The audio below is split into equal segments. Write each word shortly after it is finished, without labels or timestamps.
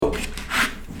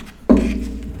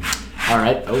All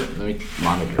right. Oh, let me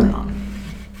monitor it on.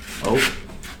 Oh.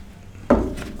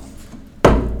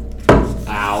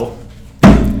 Ow.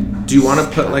 Do you want to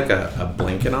put like a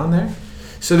blanket on there?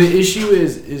 So the issue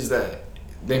is that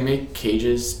they make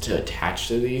cages to attach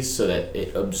to these so that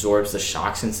it absorbs the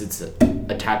shock. Since it's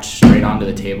attached straight onto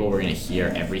the table, we're gonna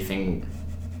hear everything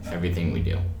we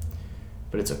do.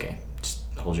 But it's okay. Just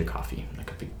hold your coffee like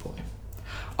a big boy.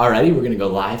 Alrighty, we're gonna go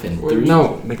live in 3.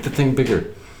 No, make the thing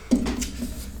bigger.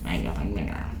 Make nothing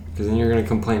bigger. Because then you're gonna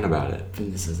complain about it.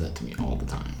 Vinny says that to me all the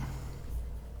time.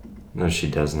 No, she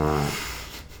does not.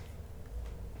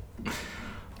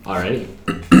 Alrighty.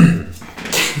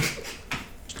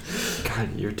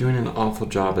 God, you're doing an awful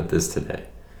job at this today.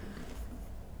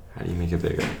 How do you make it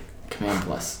bigger? Command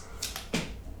plus.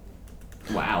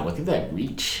 Wow, look at that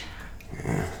reach.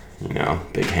 Yeah, you know,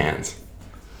 big hands.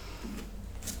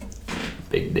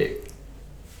 Big dick.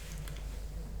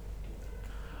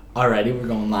 Alrighty, we're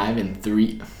going live in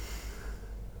 3.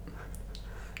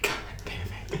 God damn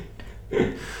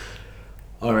it.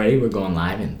 Alrighty, we're going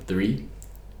live in 3,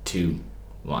 2,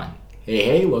 1.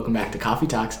 Hey, welcome back to Coffee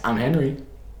Talks. I'm Henry.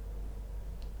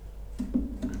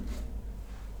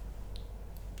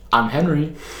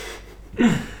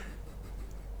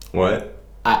 What?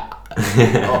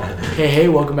 Hey,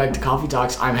 welcome back to Coffee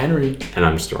Talks. I'm Henry. And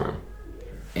I'm Storm.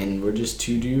 And we're just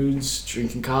two dudes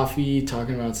drinking coffee,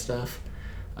 talking about stuff.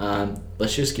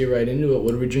 Let's just get right into it.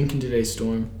 What are we drinking today,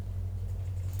 Storm?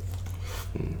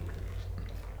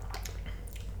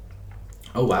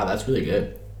 Oh, wow, that's really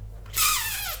good.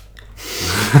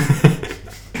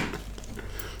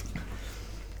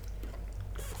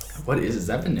 What is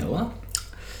that vanilla?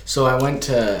 So I went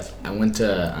to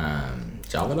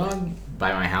Java Dog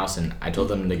by my house, and I told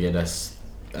them to get us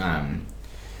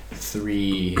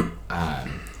 3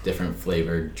 different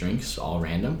flavored drinks, all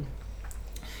random.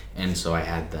 And so I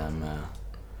had them.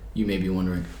 You may be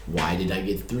wondering, why did I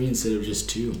get 3 instead of just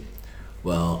 2?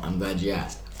 Well, I'm glad you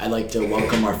asked. I'd like to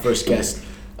welcome our first guest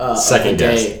Second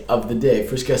guest of the day.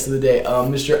 First guest of the day,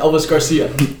 Mr. Elvis Garcia.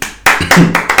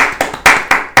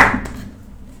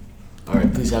 All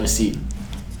right, please have a seat.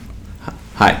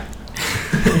 Hi.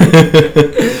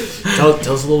 Tell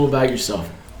us a little about yourself.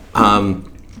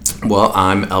 Well,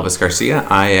 I'm Elvis Garcia.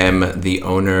 I am the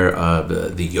owner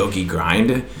of the Yogi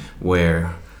Grind,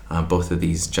 where both of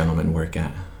these gentlemen work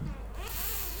at.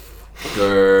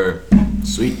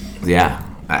 Sweet. Yeah.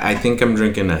 I think I'm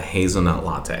drinking a hazelnut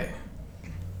latte.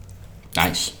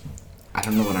 Nice. I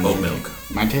don't know what I'm Oat drinking. milk.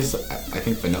 Mine tastes, I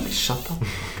think, vanilla. Shut the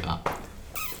fuck up.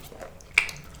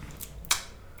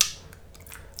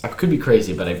 I could be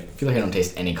crazy, but I feel like I don't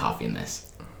taste any coffee in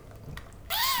this.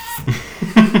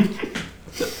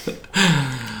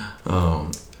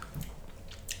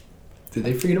 Did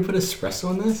they forget to put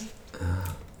espresso in this?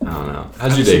 I don't know.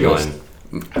 How's your day going?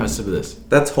 Have a sip of this.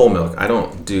 That's whole milk. I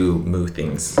don't do moo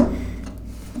things.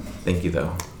 Thank you,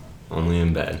 though. Only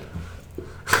in bed.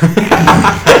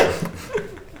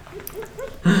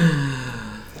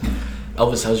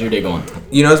 Elvis, how's your day going?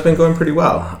 You know, it's been going pretty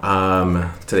well.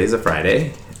 Today's a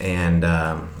Friday, and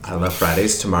I love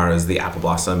Fridays. Tomorrow is the Apple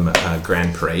Blossom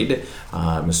Grand Parade.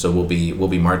 So we'll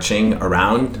be marching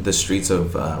around the streets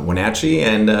of Wenatchee,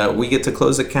 and we get to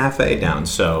close a cafe down.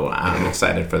 So I'm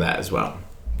excited for that as well.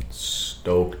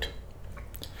 Stoked.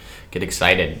 Get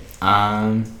excited.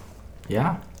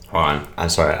 Yeah. Hold on. I'm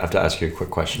sorry. I have to ask you a quick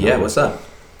question. Yeah, what's up?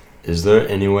 Is there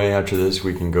any way after this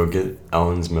we can go get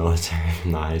Ellen's military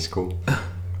from the high school?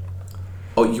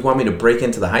 Oh, you want me to break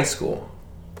into the high school?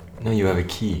 No, you have a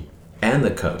key. And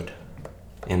the code.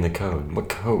 And the code. What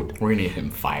code? We're gonna get him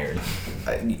fired.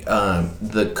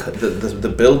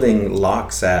 The building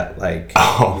locks at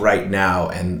right now,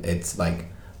 and it's like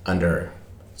under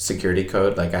security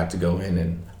code. Like I have to go in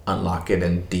and unlock it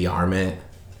and de-arm it.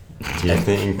 Do you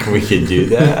think we could do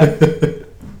that?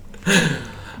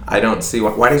 I don't see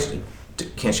why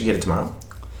can't she get it tomorrow?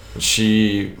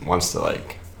 She wants to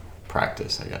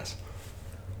practice, I guess.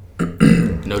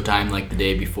 No time like the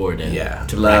day before to Yeah.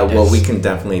 to practice. Well, we can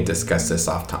definitely discuss this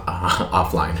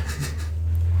offline.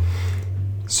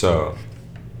 So,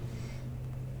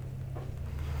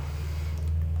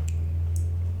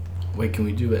 Wait, can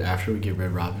we do it after we get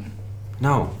Red Robin?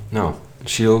 no.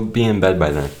 She'll be in bed by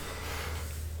then.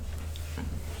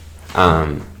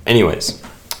 Anyways,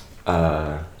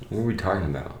 what were we talking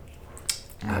about?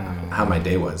 How my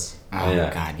day was. Oh,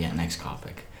 yeah. God, yeah, next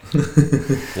topic.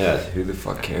 Yeah, who the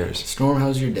fuck cares? Storm,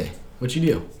 how's your day? What'd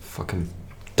you do? Fucking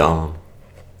dumb.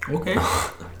 Okay.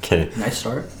 Kidding. Nice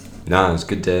start. No, it was a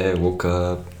good day. I woke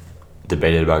up,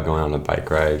 debated about going on a bike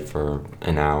ride for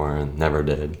an hour and never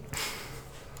did.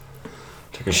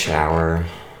 Took a shower,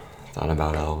 Thought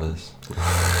about Elvis.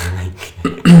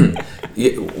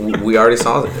 Yeah, we already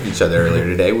saw each other earlier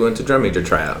today. We went to drum major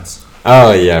tryouts.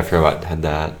 Oh yeah, I forgot had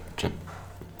that.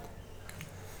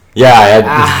 Yeah,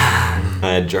 I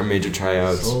had drum major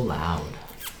tryouts. So loud.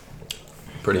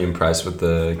 Pretty impressed with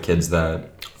the kids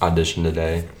that auditioned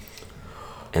today.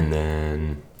 And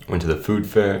then went to the food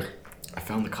fair. I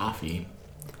found the coffee.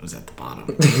 It was at the bottom.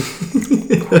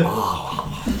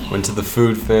 Went to the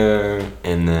food fair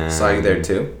and then Saw you there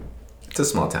too. It's a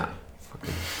small town.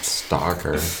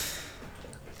 stalker.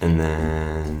 And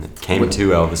then came to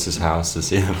Elvis's house to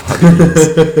see the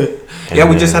puppies. Yeah,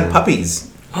 we just had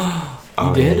puppies.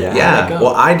 You did? Yeah.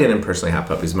 Well, I didn't personally have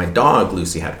puppies. My dog,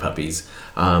 Lucy, had puppies.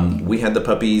 We had the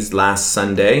puppies last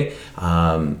Sunday.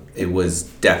 It was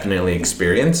definitely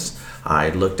experience. I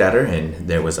looked at her and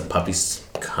there was a puppy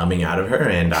coming out of her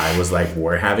and I was like,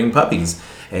 we're having puppies.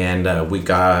 And we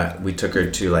took her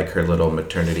to like her little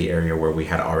maternity area where we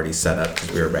had already set up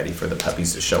because we were ready for the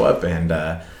puppies to show up, and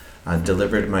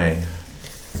delivered my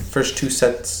first two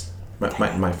sets.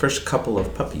 My first couple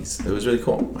of puppies. It was really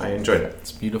cool. I enjoyed it.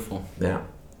 It's beautiful. Yeah.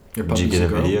 Your Did you get a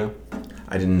video?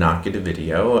 I did not get a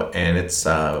video, and it's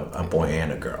a boy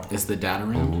and a girl. Is the dad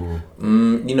around?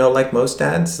 Like most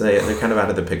dads, they're kind of out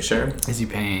of the picture. Is he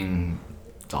paying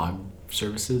dog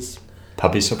services?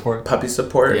 Puppy support? Puppy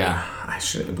support? Yeah.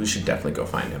 We should definitely go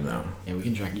find him, though. Yeah, we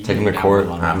can try. Take him to court.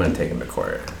 I'm going to take him to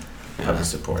court. Puppy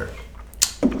support.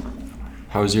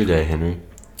 How was your day, Henry?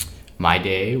 My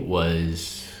day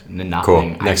was nothing. Cool.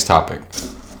 Next topic.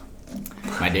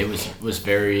 My day was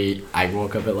very. I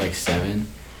woke up at like 7,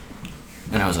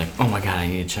 and I was like, "Oh my god, I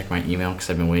need to check my email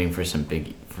because I've been waiting for some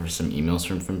emails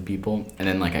from people." And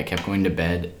then like I kept going to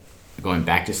bed, going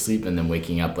back to sleep, and then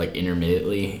waking up like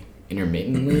intermittently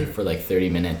for like 30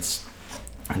 minutes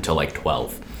until like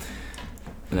 12.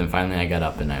 And then finally I got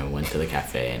up and I went to the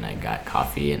cafe and I got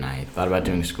coffee and I thought about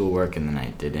doing schoolwork and then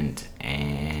I didn't,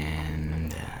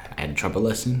 and I had a trumpet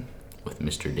lesson with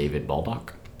Mr. David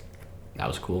Baldock. That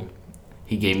was cool.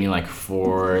 He gave me like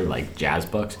 4 like jazz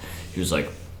bucks. He was like,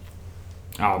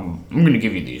 I'm gonna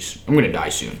give you these. I'm gonna die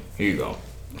soon. Here you go.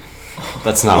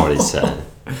 That's not what he said.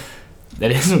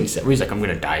 That is what he said. He's like, I'm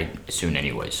gonna die soon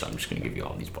anyway, so I'm just gonna give you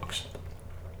all these books.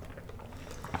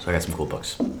 So I got some cool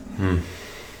books.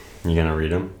 You gonna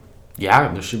read them?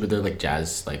 Yeah, they're like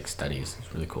jazz like studies.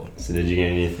 It's really cool. So did you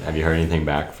get have you heard anything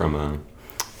back from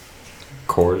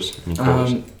Coors?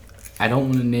 I don't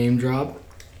want to name drop,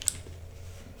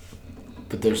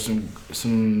 but there's some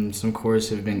Coors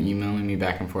have been emailing me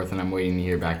back and forth, and I'm waiting to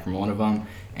hear back from one of them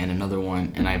and another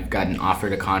one, and I've gotten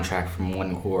offered a contract from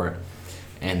one Core.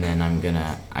 And then I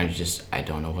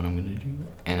don't know what I'm gonna do,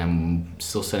 and I'm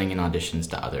still sending in auditions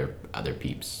to other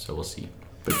peeps. So we'll see.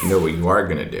 But you know what you are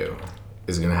gonna do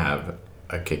is gonna have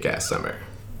a kick-ass summer,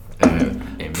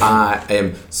 and I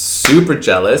am super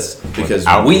jealous because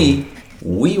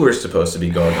we were supposed to be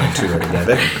going on tour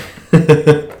together.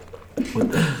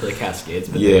 With the Cascades,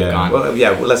 but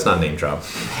let's not name drop.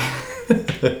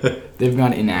 They've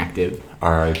gone inactive.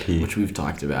 R.I.P. Which we've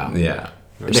talked about. Yeah.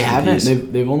 They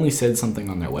haven't. They've only said something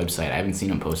on their website. I haven't seen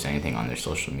them post anything on their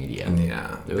social media.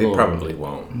 Yeah, they probably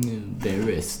won't. Their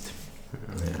wrist.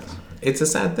 Yeah, it's a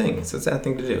sad thing. It's a sad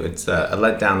thing to do. It's a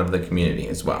letdown of the community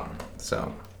as well.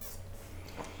 So.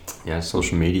 Yeah,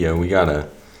 social media. We got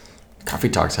Coffee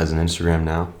Talks has an Instagram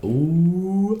now.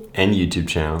 Ooh. And YouTube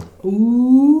channel.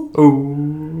 Ooh.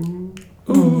 Ooh.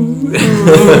 Ooh.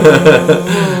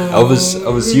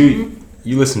 Elvis,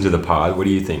 you listen to the pod. What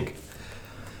do you think?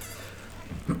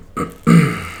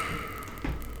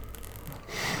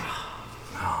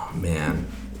 Oh man,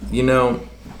 no,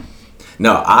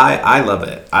 I love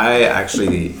it. I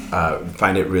actually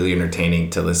find it really entertaining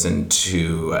to listen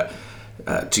to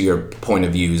your point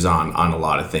of views on a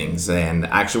lot of things. And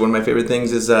actually, one of my favorite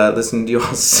things is listening to you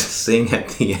all sing at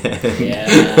the end. Yeah,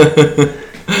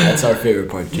 that's our favorite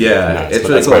part too. Yeah, it's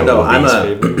really cool. No,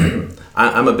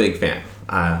 I'm a big fan.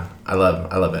 I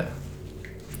love it.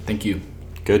 Thank you.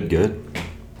 Good.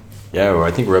 Yeah, well,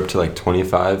 I think we're up to like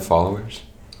 25 followers.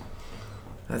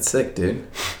 That's sick, dude.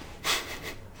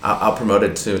 I'll promote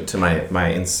it to my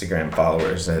Instagram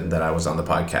followers that I was on the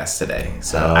podcast today.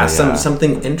 So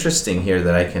something interesting here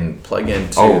that I can plug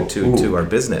into to our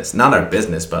business. Not our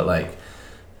business, but like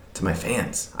to my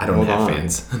fans. I don't have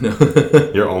fans. No.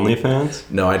 Your only fans?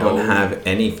 No, I don't have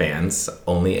any fans.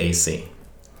 Only AC.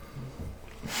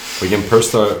 We can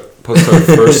post our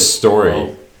first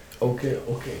story. Okay.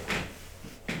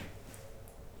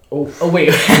 Oh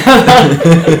wait.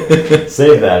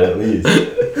 Save that at least.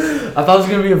 I thought it was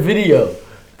gonna be a video.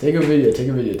 Take a video. Take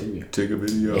a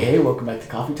video. Hey, welcome back to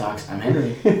Coffee Talks. I'm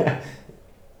Henry.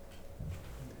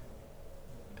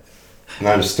 And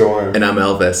I'm Storm. And I'm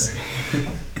Elvis.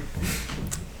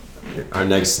 Our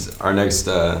next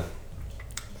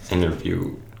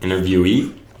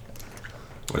interviewee,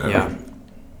 whatever. Yeah.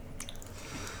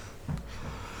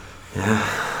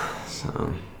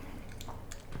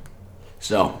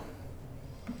 So,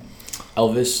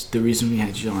 Elvis, the reason we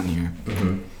had you on here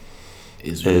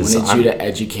is we wanted you to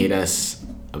educate us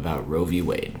about Roe v.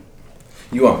 Wade.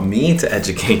 You want me to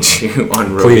educate you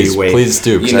on Roe v. Wade? Please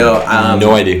do. You know, I have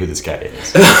no idea who this guy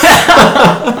is.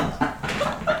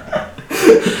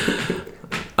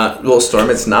 Well, Storm,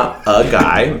 it's not a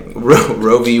guy.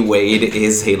 Roe v. Wade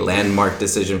is a landmark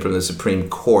decision from the Supreme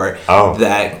Court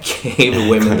that gave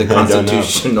women the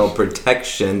constitutional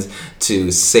protections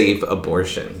to safe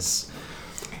abortions.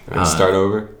 Start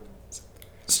over?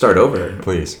 Start over.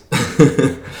 Please.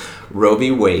 Roe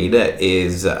v. Wade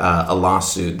is a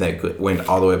lawsuit that went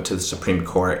all the way up to the Supreme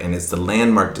Court, and it's the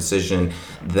landmark decision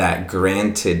that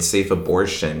granted safe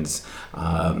abortions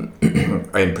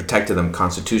and protected them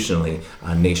constitutionally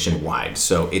nationwide.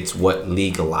 So it's what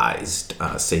legalized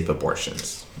safe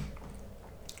abortions.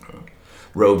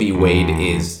 Roe v. Wade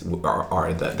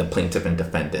are the plaintiff and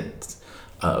defendants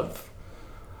of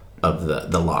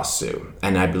the lawsuit,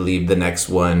 and I believe the next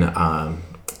one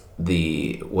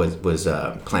was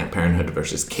Planned Parenthood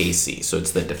versus Casey. So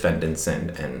it's the defendants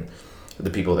and the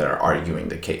people that are arguing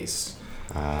the case.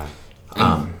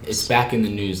 It's back in the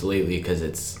news lately because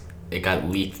it got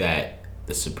leaked that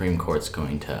the Supreme Court's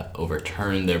going to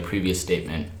overturn their previous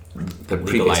statement. The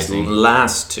previous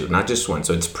last two, not just one.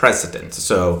 So it's precedent.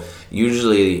 So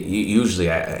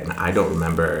usually I don't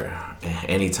remember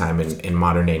any time in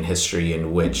modern day history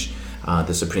in which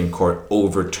the Supreme Court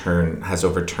has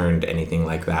overturned anything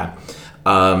like that.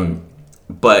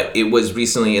 But it was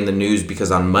recently in the news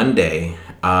because on Monday,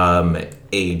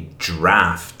 a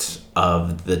draft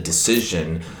of the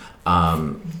decision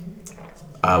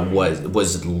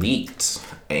was leaked,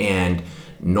 and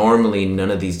normally none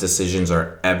of these decisions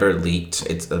are ever leaked.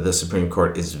 The Supreme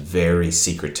Court is very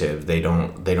secretive. They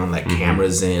don't let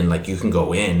cameras in. Like, you can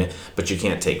go in, but you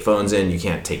can't take phones in. You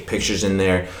can't take pictures in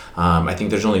there. I think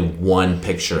there's only one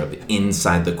picture of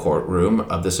inside the courtroom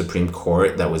of the Supreme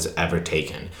Court that was ever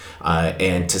taken.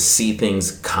 And to see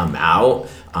things come out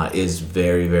is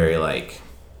very, very like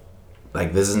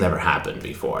this has never happened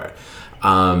before.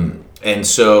 And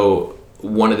so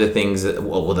one of the things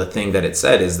the thing that it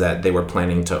said is that they were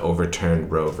planning to overturn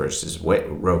Roe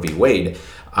v. Wade,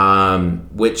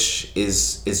 which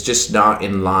is just not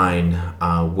in line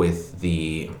with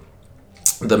the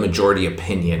majority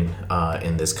opinion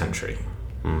in this country.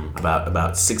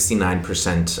 About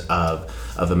 69%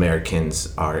 of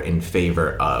Americans are in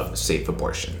favor of safe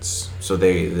abortions. So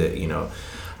they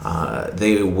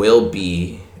will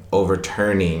be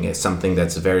overturning something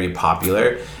that's very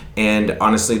popular. And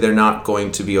honestly, they're not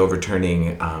going to be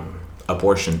overturning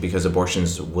abortions because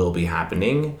abortions will be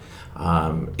happening.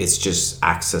 It's just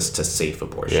access to safe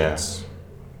abortions. Yeah.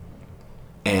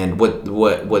 And what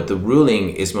the ruling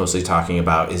is mostly talking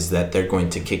about is that they're going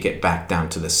to kick it back down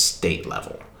to the state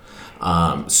level.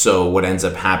 So what ends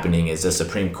up happening is the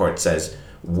Supreme Court says,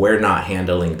 we're not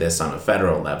handling this on a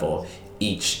federal level.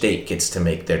 Each state gets to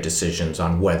make their decisions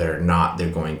on whether or not they're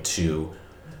going to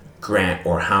grant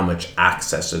or how much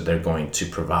access that they're going to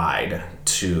provide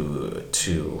to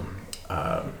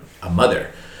a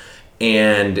mother,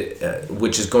 and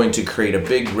which is going to create a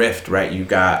big rift, right? You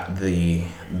got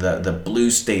the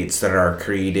blue states that are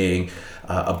creating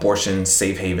abortion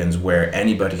safe havens where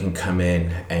anybody can come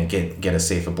in and get a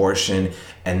safe abortion,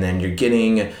 and then you're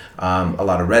getting a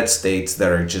lot of red states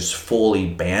that are just fully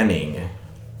banning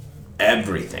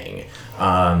everything,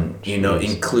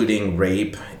 including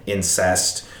rape,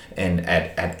 incest, and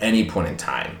at any point in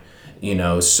time,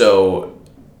 so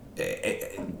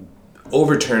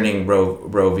overturning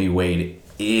Roe v. Wade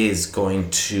is going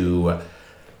to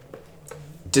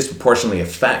disproportionately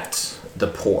affect the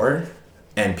poor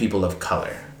and people of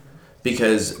color,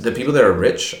 because the people that are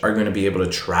rich are going to be able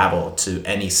to travel to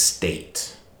any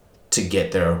state to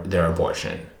get their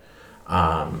abortion,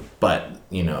 but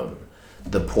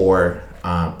the poor,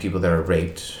 people that are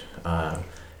raped,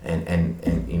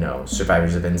 and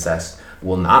survivors of incest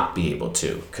will not be able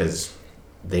to, because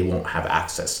they won't have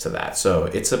access to that. So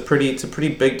it's a pretty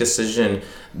big decision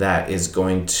that is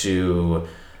going to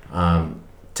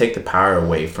take the power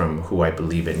away from who I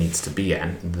believe it needs to be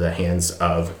in the hands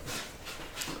of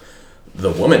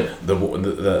the woman,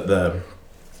 the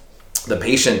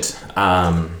patient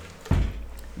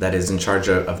that is in charge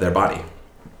of their body.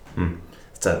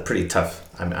 It's a pretty tough,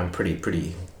 I'm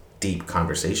pretty deep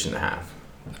conversation to have.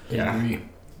 Yeah. I agree.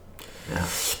 Yeah.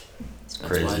 That's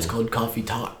crazy. Why it's called Coffee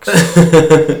Talks.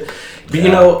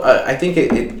 But I think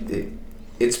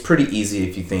it's pretty easy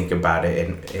if you think about it,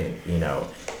 and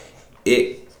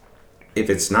if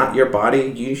it's not your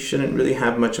body, you shouldn't really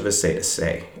have much of a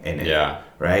say in it. Yeah.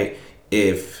 Right?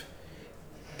 If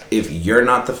you're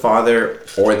not the father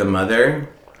or the mother,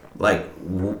 like,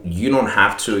 you don't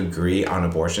have to agree on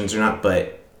abortions or not,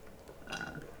 but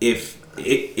if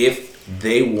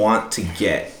they want to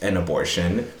get an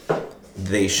abortion,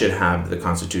 they should have the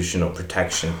constitutional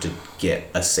protection to get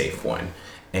a safe one.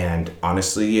 And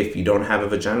honestly, if you don't have a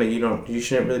vagina, you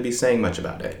shouldn't really be saying much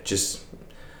about it. Just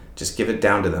give it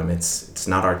down to them. It's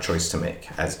not our choice to make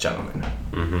as gentlemen.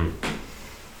 Mm-hmm.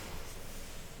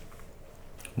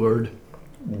 Word.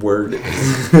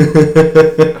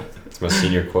 It's my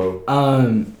senior quote.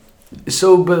 I've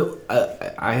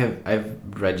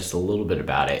read just a little bit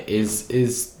about it.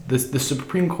 Is the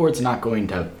Supreme Court's not going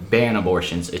to ban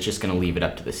abortions? It's just going to leave it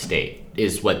up to the state.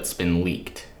 Is what's been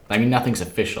leaked. I mean, nothing's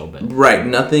official, but... Right,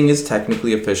 nothing is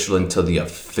technically official until the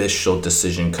official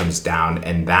decision comes down,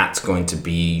 and that's going to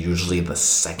be usually the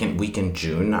second week in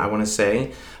June, I want to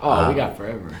say. Oh, we got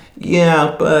forever.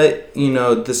 Yeah, but,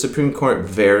 the Supreme Court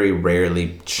very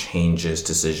rarely changes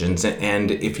decisions,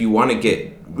 and if you want to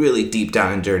get really deep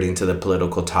down and dirty into the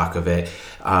political talk of it,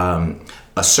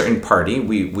 a certain party,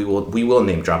 we will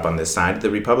name drop on this side,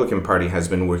 the Republican Party has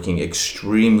been working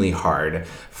extremely hard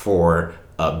for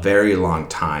a very long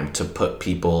time to put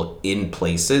people in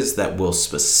places that will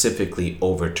specifically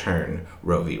overturn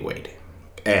Roe v. Wade.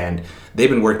 And they've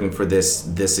been working for this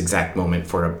exact moment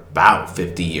for about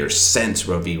 50 years since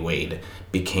Roe v. Wade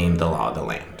became the law of the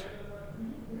land.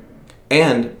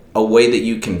 And a way that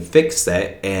you can fix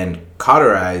that and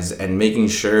cauterize and making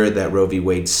sure that Roe v.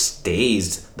 Wade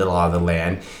stays the law of the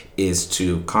land is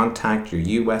to contact your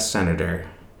U.S. Senator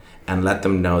and let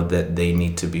them know that they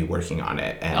need to be working on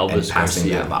it and passing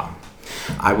Garcia. that law.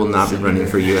 I will not be running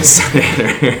for U.S.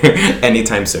 Senator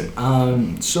anytime soon.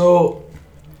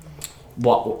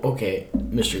 Okay,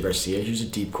 Mr. Garcia, here's a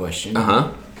deep question.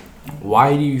 Uh-huh.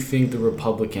 Why do you think the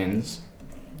Republicans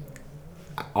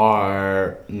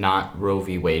are not Roe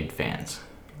v. Wade fans?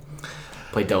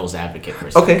 Play devil's advocate for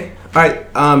a second. Okay, all right.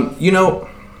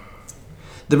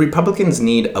 The Republicans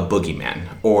need a boogeyman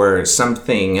or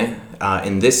something,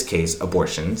 in this case,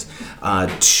 abortions,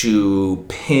 to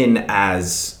pin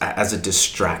as a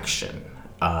distraction.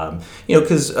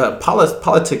 Because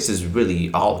politics is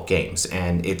really all games,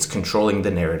 and it's controlling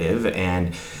the narrative,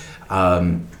 and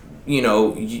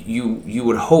you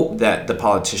would hope that the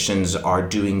politicians are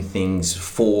doing things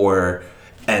for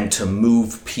and to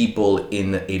move people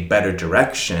in a better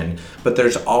direction, but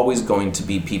there's always going to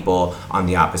be people on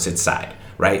the opposite side,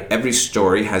 right? Every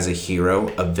story has a hero,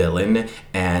 a villain,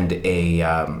 and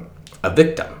a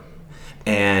victim.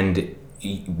 And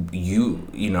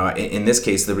in this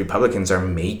case, the Republicans are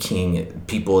making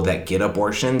people that get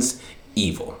abortions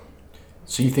evil.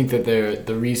 So you think that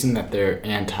the reason that they're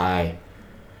anti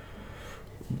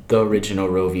the original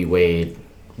Roe v. Wade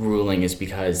ruling is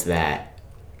because that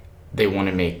they want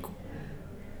to make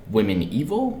women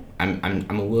evil? I'm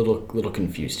a little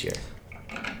confused here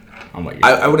on what you're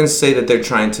saying. I wouldn't say that they're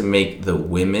trying to make the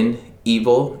women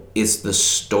evil. It's the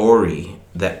story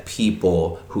that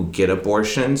people who get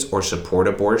abortions or support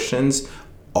abortions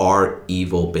are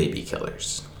evil baby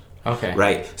killers. Okay.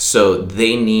 Right? So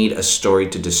they need a story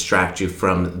to distract you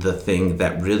from the thing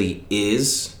that really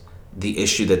is the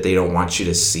issue that they don't want you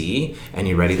to see. And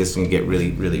you ready? This is going to get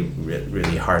really, really,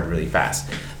 really hard really fast.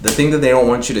 The thing that they don't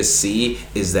want you to see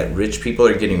is that rich people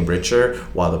are getting richer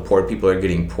while the poor people are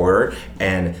getting poorer.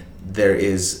 And there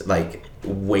is like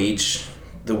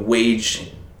the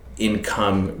wage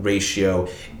income ratio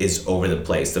is over the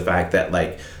place. The fact that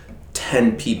like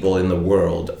 10 people in the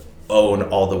world own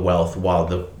all the wealth while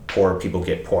the poor people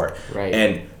get poor. Right.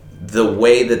 And the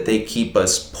way that they keep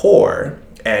us poor,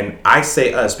 and I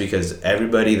say us because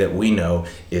everybody that we know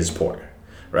is poor,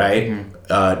 right?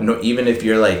 Mm-hmm. No, even if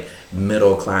you're like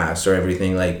middle class or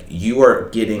everything, like you are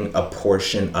getting a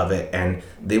portion of it, and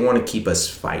they want to keep us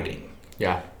fighting.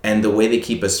 Yeah. And the way they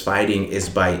keep us fighting is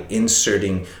by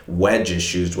inserting wedge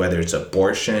issues, whether it's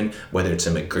abortion, whether it's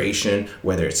immigration,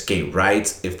 whether it's gay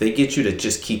rights. If they get you to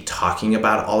just keep talking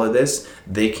about all of this,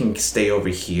 they can stay over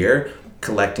here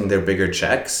collecting their bigger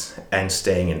checks and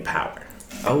staying in power.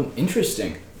 Oh,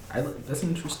 interesting. That's an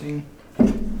interesting...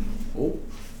 Oh,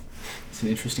 it's an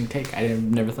interesting take. I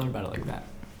never thought about it like that.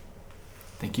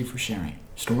 Thank you for sharing.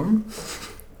 Storm?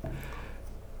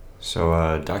 So,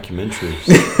 documentaries.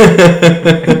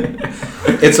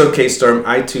 It's okay, Storm.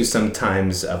 I too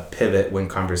sometimes pivot when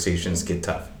conversations get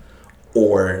tough.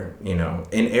 Or,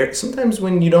 sometimes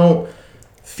when you don't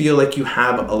feel like you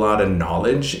have a lot of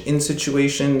knowledge in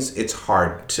situations, it's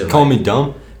hard to Call me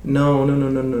dumb? No.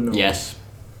 Yes.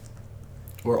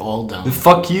 We're all dumb.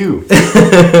 Fuck you.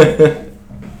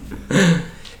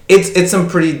 It's some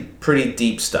pretty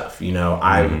deep stuff, you know.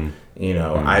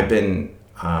 I've been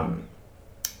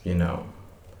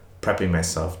prepping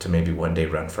myself to maybe one day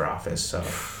run for office, so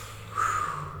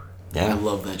I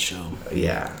love that show.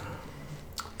 yeah.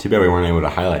 Too bad we weren't able to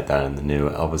highlight that in the new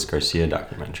Elvis Garcia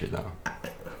documentary, though.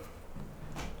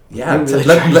 Yeah, I'm really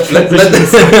let's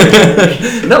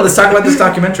talk about this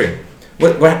documentary.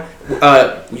 What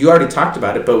you already talked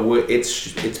about it, but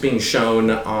it's being shown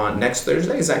on next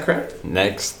Thursday. Is that correct?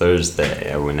 Next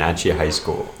Thursday at Wenatchee High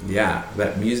School. Yeah,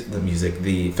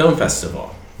 the film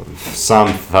festival.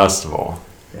 Some festival.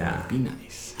 Yeah. Be nice.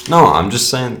 No, I'm just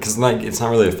saying, because, like, it's not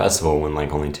really a festival when,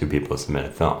 like, only 2 people submit a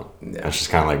film. Yeah. It's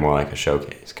just kind of, like, more like a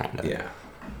showcase, kind of. Yeah.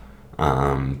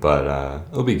 But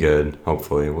it'll be good,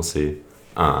 hopefully. We'll see.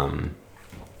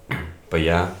 But,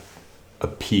 yeah, a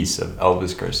piece of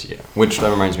Elvis Garcia. Which, that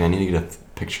reminds me, I need to get a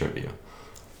picture of you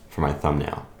for my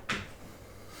thumbnail.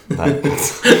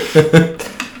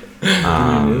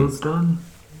 Nails done?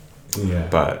 Yeah.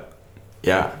 But,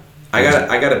 yeah. I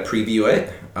gotta preview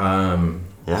it.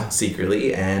 Yeah.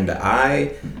 Secretly, and I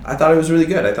thought it was really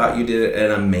good. I thought you did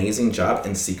an amazing job,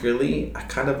 and secretly, I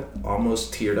kind of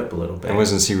almost teared up a little bit. It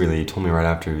wasn't secretly. You told me right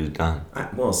after you were done.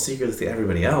 Secretly to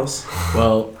everybody else.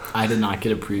 Well, I did not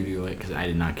get a preview of it because I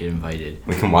did not get invited.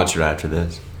 We can watch it after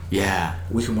this. Yeah.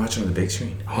 We can watch it on the big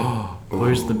screen. Oh,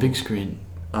 where's the big screen?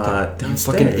 Downstairs.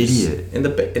 fucking idiot. In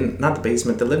not the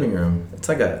basement, the living room. It's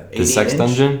like a 80 The sex inch.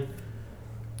 dungeon?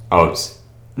 Oh,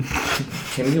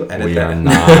 Can you edit we that? are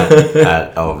not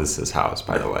at Elvis's house,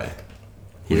 by the way.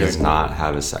 He does not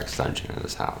have a sex dungeon in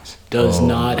his house. Does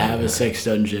not have a sex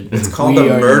dungeon. It's called the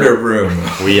murder room.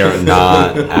 We are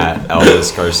not at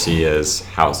Elvis Garcia's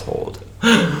household.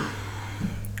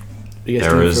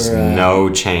 There is no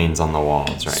chains on the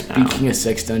walls right now. Speaking of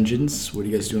sex dungeons, what are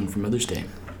you guys doing for Mother's Day?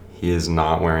 He is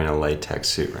not wearing a latex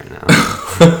suit right now.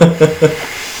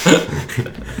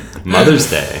 Mother's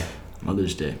Day.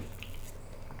 Mother's Day.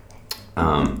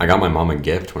 I got my mom a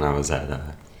gift when I was at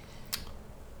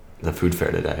the food fair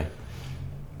today.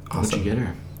 Awesome. What'd you get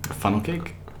her? A funnel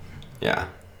cake? Yeah.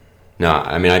 No,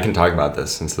 I mean, I can talk about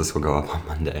this since this will go up on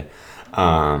Monday.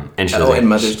 And she was like, and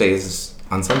Mother's Day is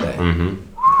on Sunday. Mm-hmm.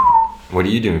 What are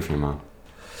you doing for your mom?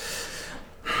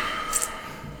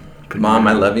 Mom,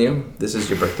 I love you. This is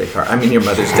your birthday card. I mean, your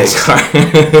Mother's Day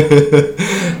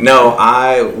card.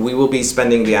 No, we will be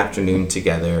spending the afternoon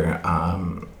together.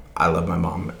 I love my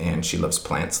mom, and she loves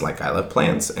plants like I love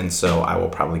plants, and so I will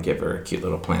probably give her a cute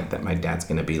little plant that my dad's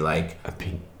going to be like, A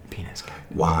penis cake.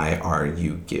 why are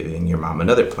you giving your mom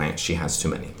another plant? She has too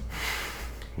many.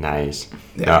 Nice.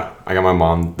 Yeah. Yeah. I got my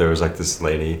mom. There was like this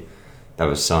lady that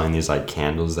was selling these like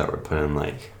candles that were put in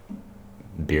like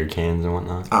beer cans and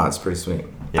whatnot. Oh, it's pretty sweet.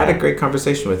 Yeah. I had a great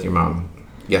conversation with your mom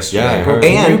yesterday. Yeah, I heard.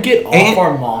 And, You get off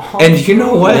our mom. and you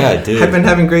know what? Yeah, I did. I've been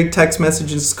having great text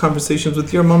messages, conversations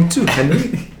with your mom too,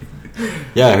 Henry.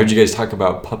 Yeah, I heard you guys talk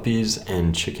about puppies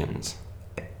and chickens.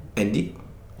 And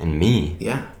And me.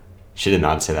 yeah. She did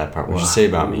not say that part. What did she say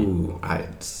about me? Ooh,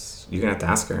 you're gonna have to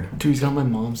ask her. Dude, he's got my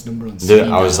mom's number on Dude, speed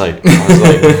I was dial. like,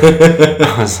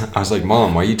 I was like,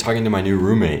 Mom, why are you talking to my new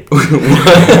roommate? And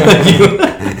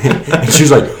she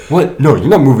was like, what? No, you're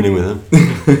not moving in with him.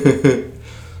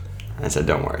 I said,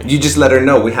 don't worry. You just let her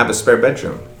know we have a spare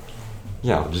bedroom.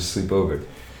 Yeah, I'll just sleep over.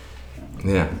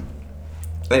 Yeah.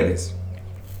 Anyways.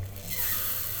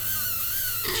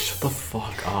 Shut the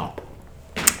fuck up.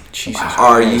 Jesus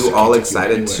Are Christ, you I all can't take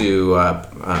excited anywhere.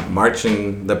 to march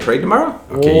in the parade tomorrow?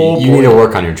 Okay, Oh, you need to boy.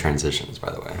 work on your transitions,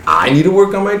 by the way. I need to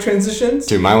work on my transitions.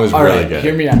 Dude, mine was All really right, good.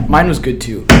 hear me out. Mine was good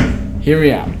too. Hear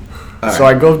me out. All So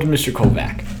right. I go up to Mr.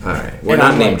 Kovac. All right. We're And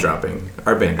not I'm name like- dropping.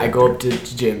 Our band. I go up to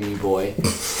Jimmy boy,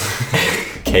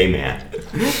 K-Man.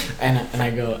 and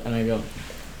I go,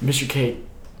 Mr. K,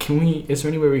 is there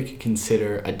any way we could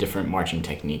consider a different marching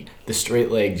technique? The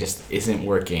straight leg just isn't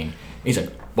working. And he's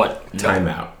like, what? Time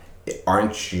out.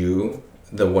 Aren't you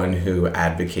the one who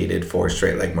advocated for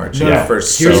straight leg marching No, for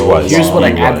here's, so was. long? here's what I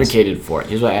He was.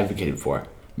 advocated for.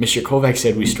 Mr. Kovac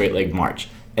said we straight leg march.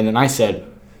 And then I said,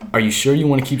 are you sure you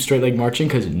want to keep straight leg marching?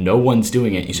 Because no one's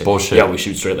doing it. He said, Bullshit. yeah, we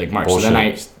should straight leg march.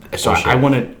 Bullshit. So then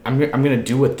Bullshit. I'm going to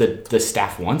do what the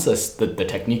staff wants us, the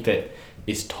technique that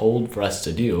is told for us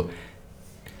to do.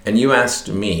 And you asked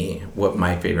me what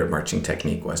my favorite marching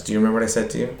technique was. Do you remember what I said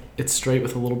to you? It's straight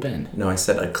with a little bend. No, I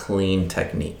said a clean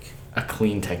technique. A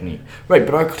clean technique. Right,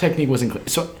 but our technique wasn't clean.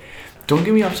 So don't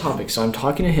get me off topic. So I'm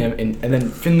talking to him, and then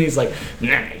Finley's like,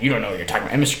 nah, you don't know what you're talking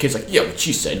about. And Mr. Kid's like, yeah, what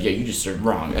she said. Yeah, you just said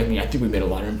wrong. I mean, I think we made a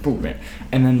lot of improvement.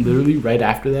 And then literally right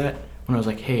after that, when I was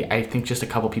like, hey, I think just a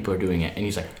couple people are doing it. And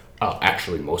he's like, oh,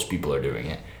 actually, most people are doing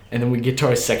it. And then we get to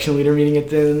our section leader meeting at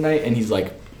the end of the night, and he's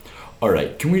like, all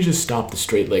right, can we just stop the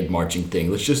straight leg marching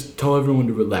thing? Let's just tell everyone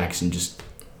to relax and just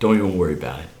don't even worry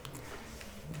about it.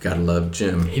 Gotta love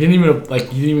Jim. He didn't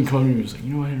even come up to me and he was like,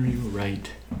 you know what, Henry, you were right.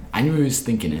 I knew he was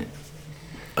thinking it.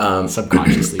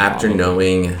 Subconsciously. After probably.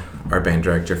 knowing our band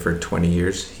director for 20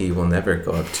 years, he will never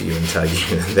go up to you and tell you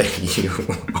that you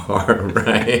are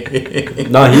right.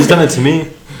 No, he's done it to me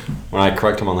when I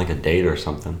correct him on like a date or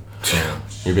something. Yeah.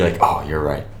 He'd be like, oh, you're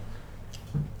right.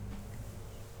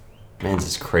 Man's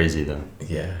is crazy though.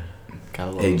 Yeah.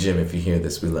 Gotta love Hey him. Jim, if you hear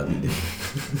this, we love you,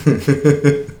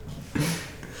 dude.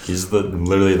 He's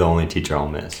literally the only teacher I'll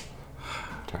miss.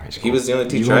 He was the only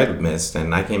teacher I missed,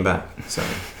 and I came back. So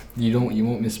You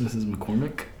won't miss Mrs.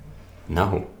 McCormick?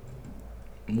 No.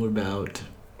 What about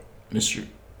Mr.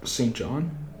 St.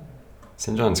 John?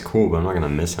 St. John's cool, but I'm not gonna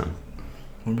miss him.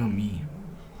 What about me?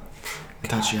 I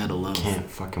thought you had a love. Can't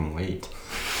fucking wait.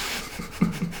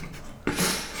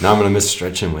 Now I'm gonna miss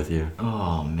stretching with you.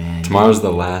 Oh, man. Tomorrow's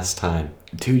the last time.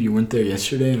 Dude, you weren't there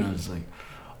yesterday, and I was like,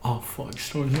 oh, fuck,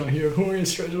 Storm's not here. Who are we going to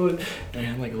stretch with? And I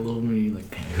had like a little mini like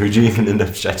panic. Who'd you even end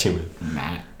up stretching with?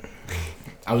 Matt.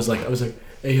 I was like,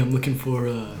 hey, I'm looking for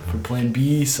Plan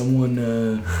B. Someone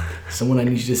I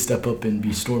need you to step up and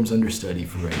be Storm's understudy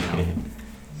for right now.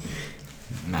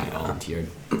 Matt volunteered.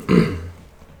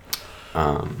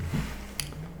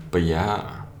 But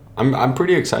yeah, I'm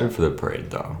pretty excited for the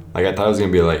parade though. Like I thought it was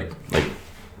gonna be like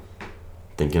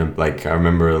thinking of like I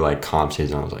remember like comp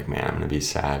season. I was like, man, I'm gonna be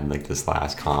sad like this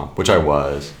last comp, which I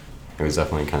was. It was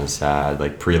definitely kind of sad.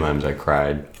 Like prelims, I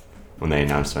cried when they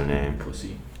announced our name.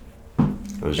 Pussy.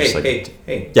 It was just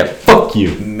hey. Yeah, fuck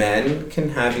you. Men can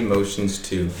have emotions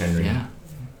too, Henry. Yeah.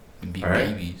 And be All right.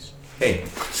 babies. Hey,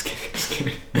 Just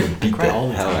kidding. Beat cry the all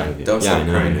the hell time. out of you. don't Yeah, stop I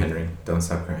know crying, you do. Henry. Don't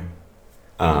stop crying.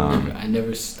 I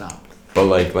never stopped. But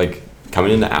like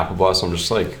coming into Apple Blossom, I'm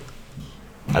just like,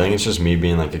 I think it's just me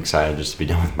being like excited just to be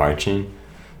done with marching,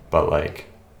 but like,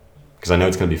 because I know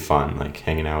it's gonna be fun, like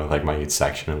hanging out with like my youth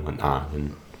section and whatnot,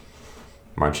 and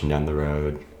marching down the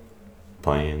road,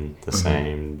 playing the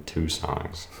same 2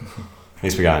 songs. At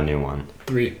least we got a new one.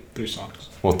 Three songs.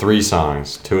 Well, 3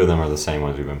 songs. 2 of them are the same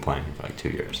ones we've been playing for like 2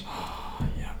 years.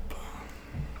 Yep.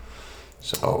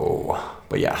 So,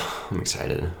 but yeah, I'm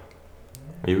excited.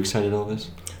 Are you excited, Elvis?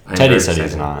 I'm Teddy very said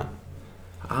he's excited. not.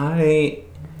 I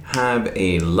have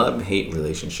a love-hate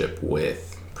relationship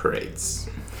with parades.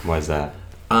 Why is that?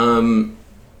 I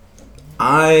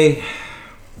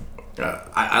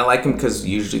like them because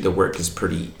usually the work is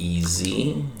pretty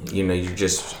easy. You know, you're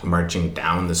just marching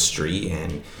down the street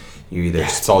and you're either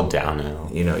It's all downhill.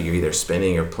 you're either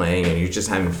spinning or playing and you're just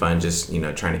having fun, just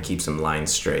trying to keep some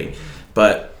lines straight.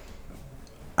 But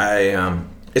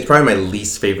it's probably my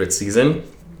least favorite season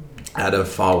out of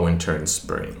fall, winter, and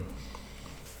spring.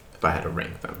 If I had to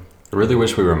rank them. I really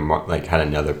wish we were had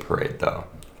another parade though.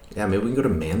 Yeah, maybe we can go to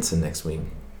Manson next week.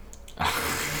 I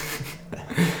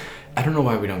don't know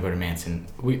why we don't go to Manson.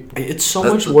 It's so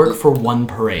much work for one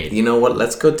parade. You know what?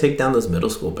 Let's go take down those middle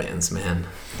school bands, man.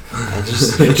 I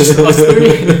just Just us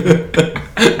three.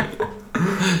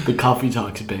 The Coffee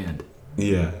Talks band.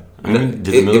 Yeah. I mean,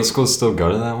 did the middle school still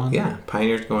go to that one? Yeah,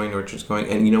 Pioneer's going, Orchard's going.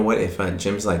 And you know what? If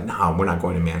Jim's like, nah, we're not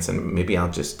going to Manson, maybe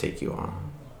I'll just take you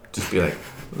on. Just be like,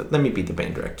 let me be the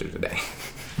band director today.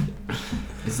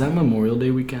 Is that Memorial Day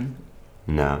weekend?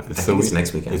 No, I think it's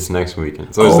next weekend. It's next weekend.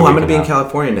 It's always Oh, the I'm going to be in weekend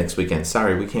California next weekend.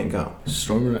 Sorry, we can't go.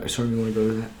 Storm, you want to go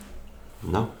to that? out.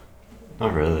 No,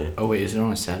 not really. Oh, wait, is it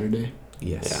on a Saturday?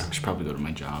 Yes. Yeah. I should probably go to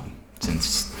my job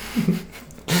since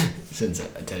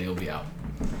Teddy will be out.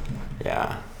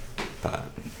 Yeah, but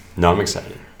no, I'm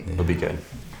excited. It'll be good.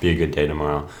 Be a good day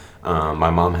tomorrow. My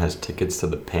mom has tickets to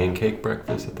the pancake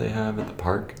breakfast that they have at the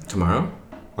park. Tomorrow?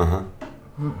 Uh huh.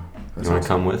 Oh, You want to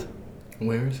come with?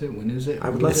 Where is it? When is it? I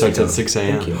would It love to starts go. at 6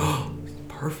 a.m. Thank you.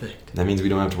 Perfect. That means we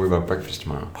don't have to worry about breakfast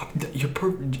tomorrow. You're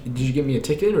perfect. Did you get me a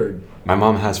ticket or? My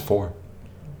mom has 4.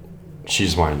 She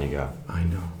just wanted to go. I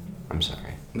know. I'm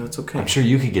sorry. No, it's okay. I'm sure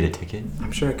you could get a ticket.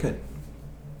 I'm sure I could.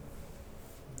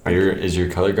 Is your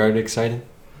color guard excited?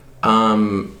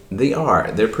 They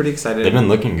are. They're pretty excited. They've been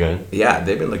looking good. Yeah,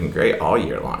 they've been looking great all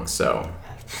year long. So,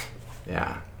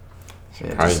 yeah.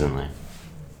 Surprisingly.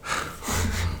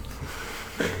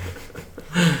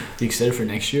 You excited for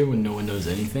next year when no one knows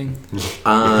anything?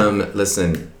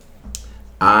 Listen,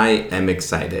 I am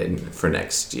excited for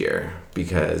next year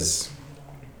because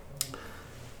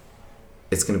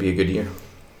it's going to be a good year.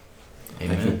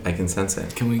 Amen. I can sense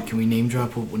it. Can we name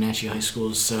drop what Wenatchee High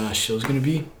School's show's gonna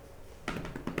be?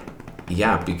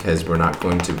 Yeah, because we're not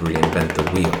going to reinvent the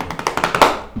wheel.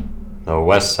 The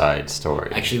West Side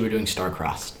Story. Actually, we're doing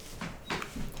Star-Crossed.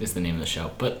 Is the name of the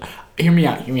show. But hear me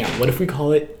out. What if we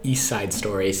call it East Side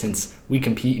Story, since we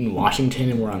compete in Washington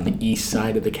and we're on the east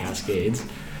side of the Cascades?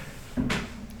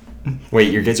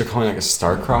 Wait, your kids are calling it like a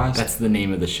Star-Crossed? That's the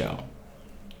name of the show.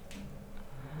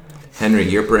 Henry,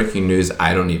 you're breaking news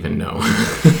I don't even know.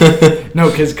 No,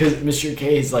 because Mr.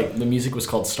 K's like the music was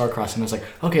called Star-Crossed, and I was like,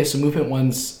 okay, so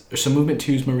movement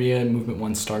 2 is Maria, and movement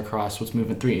 1 Star-Crossed. What's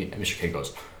movement 3? And Mr. K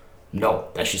goes, no,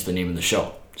 that's just the name of the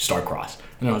show, Star-Crossed.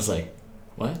 And I was like,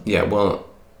 what? Yeah, well,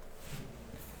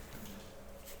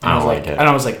 I don't like it. And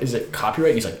I was like, is it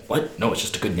copyright? And he's like, what? No, it's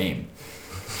just a good name.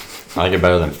 I like it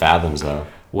better than Fathoms, though.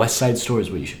 West Side Story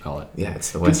is what you should call it. yeah,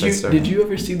 it's the West Side Story. Did you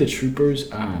ever see the Troopers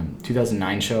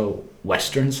 2009 show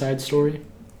Western Side Story?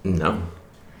 No.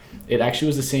 It actually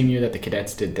was the same year that the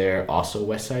Cadets did their also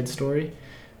West Side Story,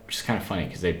 which is kind of funny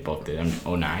because they both did it in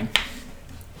 2009.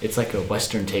 It's like a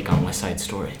Western take on West Side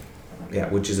Story. Yeah,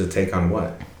 which is a take on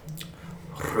what?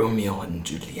 Romeo and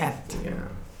Juliet. Yeah.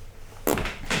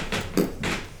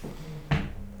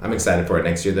 I'm excited for it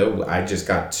next year, though. I just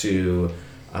got to,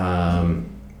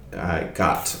 I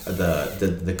got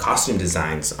the costume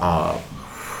designs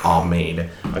all made.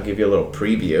 I'll give you a little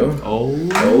preview. Oh.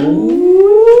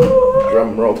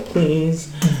 Drum roll,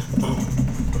 please.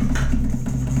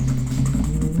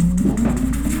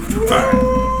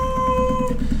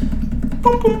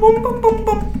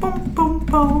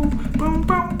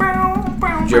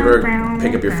 Do you ever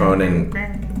pick up your phone and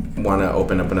want to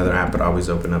open up another app, but always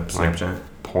open up Snapchat?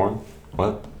 Porn?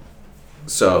 What?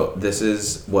 So this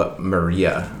is what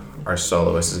Maria, our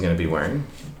soloist, is going to be wearing.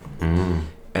 Mm.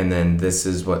 And then this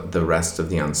is what the rest of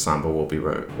the ensemble will be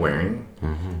wearing.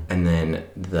 Mm-hmm. And then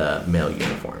the male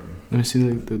uniform. Let me see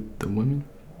the women.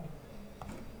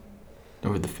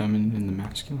 Or the feminine and the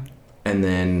masculine. And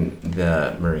then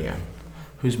the Maria.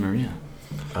 Who's Maria?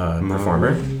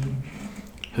 Performer.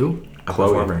 Who? A Chloe.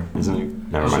 performer. Isn't he?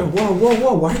 Never So, mind.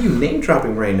 whoa. Why are you name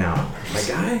dropping right now? My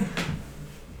guy?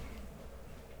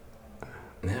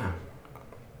 Yeah.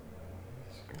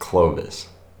 Clovis.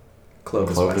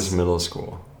 Clovis West. Middle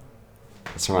School.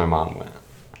 That's where my mom went.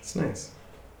 It's nice.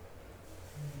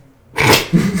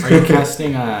 Are you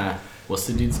casting, what's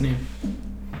the dude's name?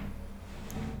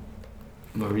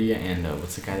 Maria and,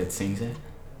 what's the guy that sings it?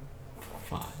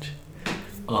 Fudge.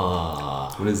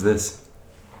 What is this?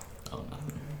 Oh,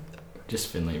 nothing. Just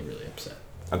Finley really upset.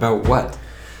 About what?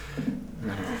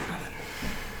 Nothing.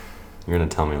 You're gonna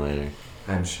tell me later.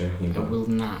 I'm sure he I will. will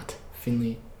not.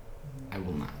 Finley, I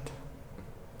will not.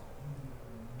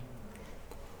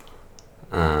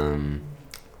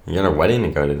 You got a wedding to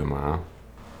go to tomorrow.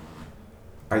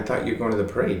 I thought you were going to the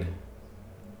parade.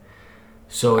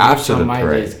 So After on the my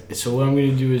parade. list. So what I'm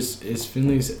gonna do is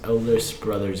Finley's eldest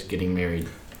brother's getting married.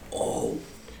 Oh,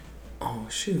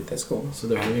 shoot, that's cool. So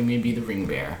they're having me be the ring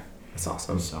bearer. That's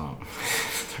awesome. So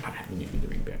they're not having me be the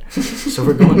ring bearer. So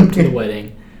we're going up to the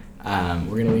wedding.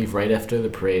 We're gonna leave right after the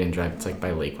parade and drive. It's like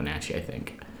by Lake Wenatchee, I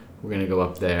think. We're gonna go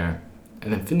up there,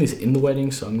 and then Finley's in the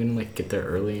wedding, so I'm gonna like get there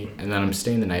early, and then I'm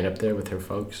staying the night up there with her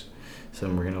folks. So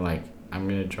we're gonna I'm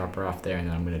gonna drop her off there, and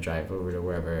then I'm gonna drive over to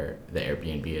wherever the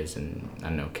Airbnb is, and I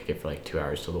don't know, kick it for like 2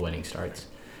 hours till the wedding starts,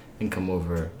 and come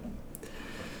over,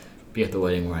 be at the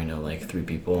wedding where I know like 3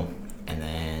 people, and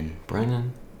then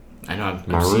Brennan, I know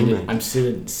My I'm seated. roommate. I'm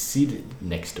seated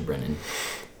next to Brennan.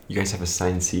 you guys have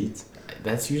assigned seats?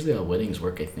 That's usually how weddings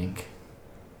work, I think.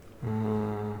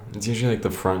 It's usually like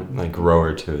the front like row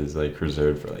or two is like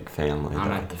reserved for like family. I'm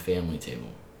though. at the family table.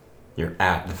 You're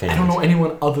at the family. I don't know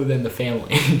anyone other than the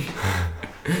family.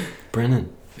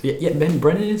 Brennan. Yeah, then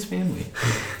Brennan is family.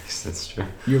 Yes, that's true.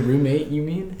 Your roommate, you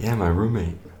mean? Yeah, my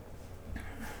roommate.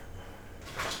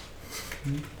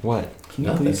 What? Can you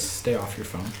Nothing. please stay off your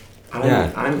phone?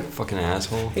 I'm Fucking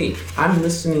asshole. Hey, I'm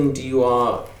listening to you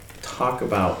all talk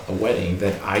about a wedding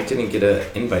that I didn't get an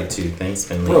invite to. Thanks,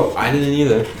 Finley. Bro, I didn't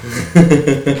either.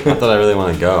 I thought I really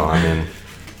want to go. I mean,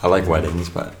 I like weddings,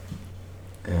 but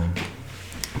Yeah.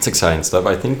 it's exciting stuff.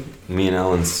 I think me and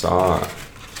Ellen saw I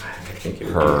think it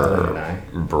would be Ellen and I.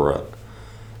 her.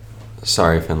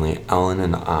 Sorry, Finley. Ellen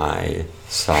and I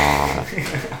saw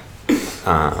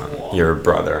your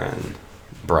brother and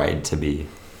bride to be.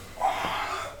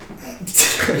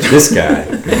 This guy.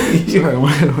 Sure, I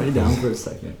want to lay down for a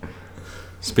second.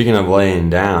 Speaking of laying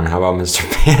down, how about Mr.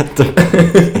 Panther?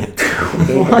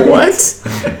 What?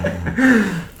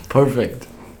 Perfect.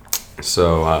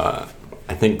 So,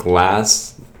 I think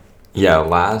last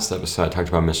episode I talked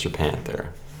about Mr. Panther.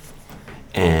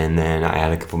 And then I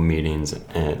had a couple meetings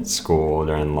at school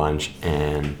during lunch,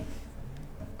 and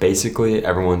basically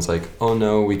everyone's like, oh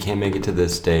no, we can't make it to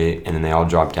this date, and then they all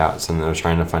dropped out, so then they were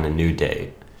trying to find a new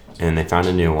date. And they found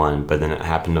a new one, but then it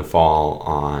happened to fall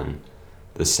on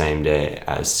the same day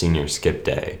as senior skip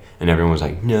day, and everyone was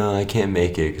like, no, I can't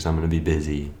make it because I'm going to be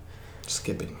busy.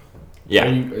 Skipping. Yeah.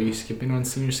 Are you skipping on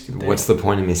senior skip day? What's the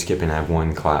point of me skipping? I have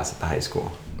one class at the high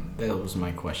school. That was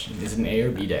my question. Is it an A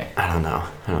or B day? I don't know.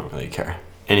 I don't really care.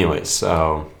 Anyways,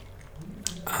 so,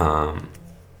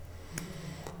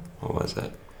 what was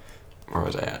it? Where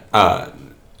was I at?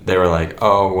 They were like,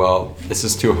 oh, well, this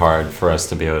is too hard for us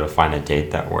to be able to find a date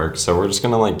that works, so we're just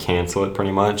going to, like, cancel it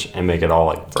pretty much and make it all,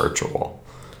 like, virtual.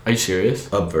 Are you serious?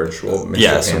 A virtual Mr.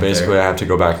 Yeah, so Panther. basically I have to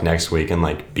go back next week in,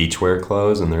 like, beachwear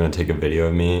clothes, and they're going to take a video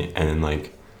of me, and then,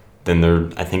 like,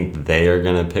 I think they are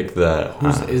going to pick the...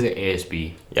 Is it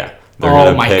ASB? Yeah.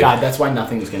 Oh my god, that's why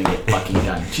nothing's going to get fucking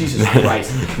done. Jesus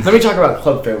Christ. Let me talk about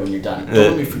Club Fair when you're done. Don't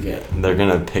let me forget. They're going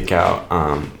to pick out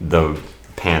the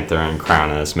Panther and crown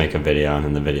us, make a video, and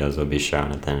then the videos will be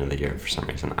shown at the end of the year for some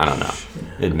reason. I don't know.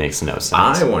 It makes no sense.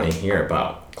 I want to hear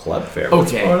about Club Fair.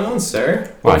 What's Okay. going on,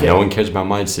 sir? Why? Okay. No one cares about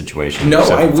my situation. No,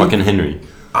 except I would- fucking Henry.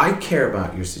 I care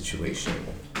about your situation.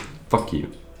 Fuck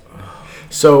you.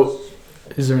 So,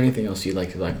 is there anything else you'd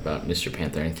like to talk about Mr.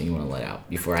 Panther? Anything you want to let out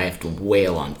before I have to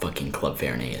wail on fucking Club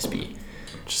Fair and ASB?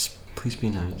 Just please be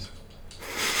nice.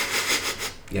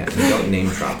 Yeah, and don't name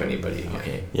drop anybody again.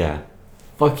 Okay. Yeah.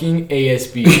 Fucking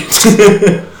ASB.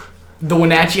 The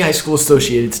Wenatchee High School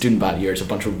Associated Student Body are a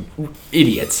bunch of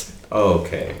idiots.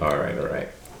 Okay, all right.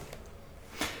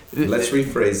 Let's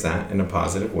rephrase that in a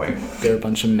positive way. They're a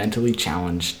bunch of mentally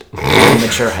challenged,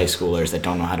 immature high schoolers that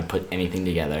don't know how to put anything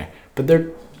together. But they're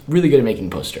really good at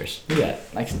making posters. Look at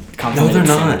that. Like, No, complimented they're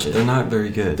not. sandwiches. They're not very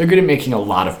good. They're good at making a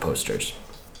lot of posters.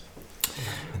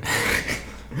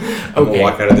 I'm gonna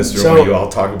walk out of this room so- while you all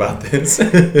talk about this.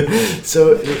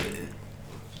 So,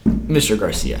 Mr.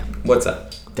 Garcia, What's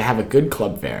up? to have a good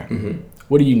club fair, Mm-hmm.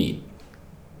 what do you need?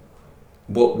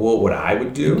 What I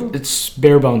would do? It's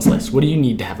bare bones list. What do you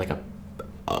need to have like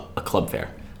a club fair?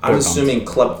 I'm Bare bones. assuming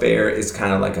club fair is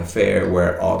kind of like a fair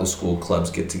where all the school clubs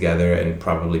get together and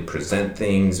probably present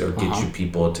things or get you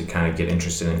people to kind of get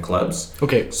interested in clubs.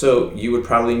 Okay. So you would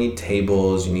probably need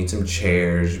tables, you need some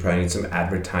chairs, you probably need some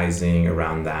advertising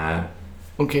around that.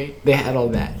 Okay, they had all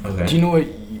that. Okay. Do you know what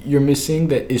you're missing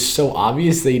that is so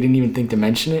obvious that you didn't even think to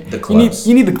mention it? The clubs.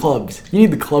 You need the clubs. You need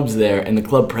the clubs there and the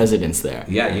club presidents there.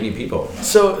 Yeah, you need people.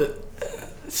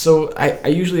 So I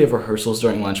usually have rehearsals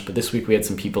during lunch, but this week we had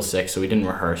some people sick, so we didn't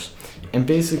rehearse. And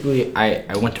basically,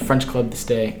 I went to French Club this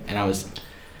day, and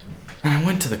I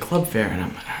went to the club fair,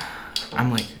 and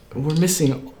I'm like, we're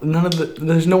missing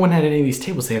there's no one at any of these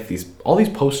tables. They have all these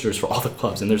posters for all the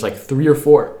clubs, and there's like 3 or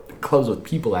 4 clubs with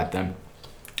people at them.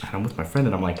 And I'm with my friend,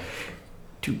 and I'm like,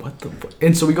 dude, what the fuck?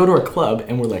 And so we go to our club,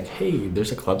 and we're like, hey,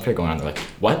 there's a club fair going on. They're like,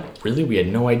 what? Really? We had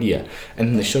no idea. And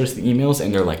then they showed us the emails,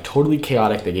 and they're like totally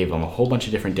chaotic. They gave them a whole bunch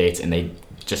of different dates, and they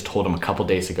just told them a couple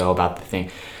days ago about the thing.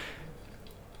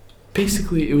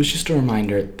 Basically, it was just a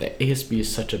reminder that ASB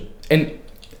is such a... And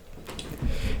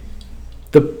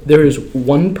there is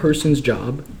one person's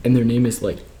job, and their name is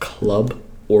like club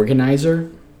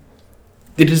organizer.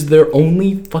 It is their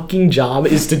only fucking job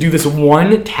is to do this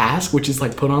one task, which is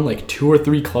like put on like 2 or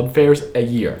 3 club fairs a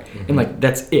year, and like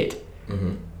that's it.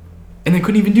 Mm-hmm. And they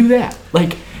couldn't even do that.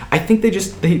 Like, I think they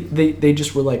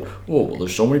just were like, oh, well,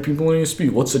 there's so many people in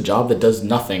ASB. What's a job that does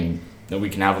nothing that we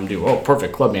can have them do? Oh,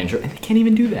 perfect, club manager, and they can't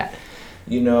even do that.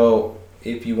 You know,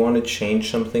 if you want to change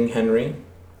something, Henry.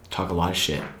 Talk a lot of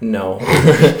shit. No.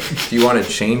 If you want to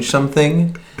change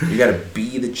something, you got to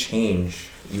be the change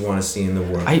you want to see in the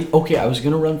world. I was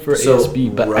gonna run for So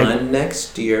ASB, but run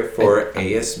next year for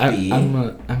ASB.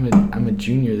 I'm a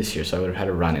junior this year, so I would have had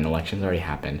to run, and elections already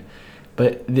happened.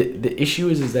 But the issue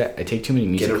is that I take too many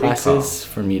music classes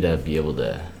for me to be able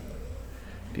to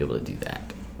do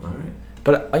that. All right.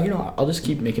 But I'll just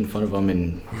keep making fun of them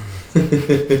and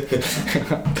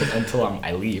until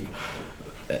I leave.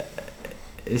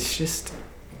 It's just,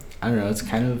 I don't know.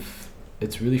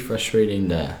 It's really frustrating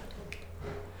to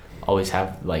always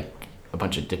have like a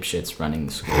bunch of dipshits running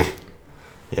the school.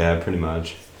 Yeah, pretty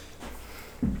much.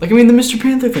 Like, I mean, the Mr.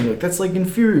 Panther thing, like, that's like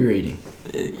infuriating.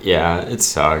 Yeah, it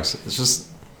sucks. It's just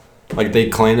like they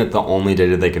claim that the only day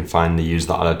that they could find to use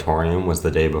the auditorium was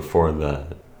the day before the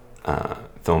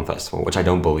film festival, which I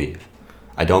don't believe.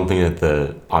 I don't think that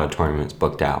the auditorium is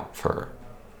booked out for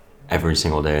every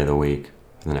single day of the week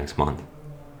for the next month.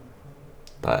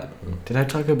 But Did I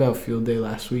talk about field day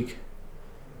last week?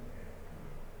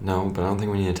 no, but I don't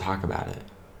think we need to talk about it.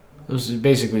 It was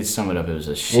basically, to sum it up, it was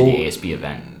a shitty Well, ASB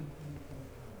event.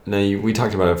 No, we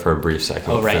talked about it for a brief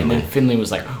second. Oh, right. Finley. And then Finley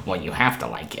was like, well, you have to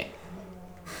like it.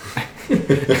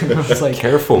 I was like,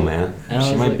 careful, man. And I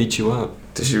She was might like- beat you up.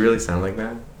 Does she really sound like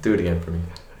that? Do it again for me.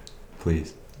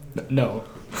 Please. no.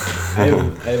 I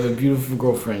have a beautiful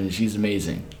girlfriend, and she's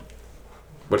amazing.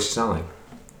 What does she sound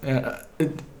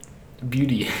like?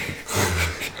 Beauty.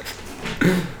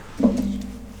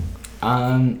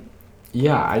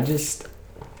 Yeah, I just...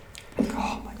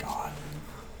 Oh my god.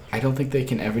 I don't think they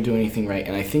can ever do anything right,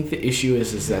 and I think the issue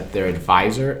is that their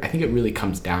advisor, I think it really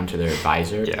comes down to their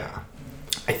advisor. Yeah.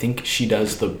 I think she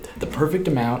does the perfect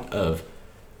amount of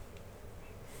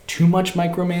too much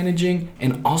micromanaging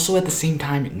and also at the same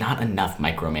time not enough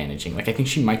micromanaging. Like I think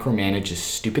she micromanages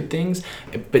stupid things,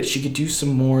 but she could do some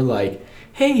more like,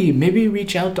 hey, maybe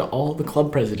reach out to all the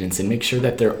club presidents and make sure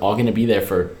that they're all going to be there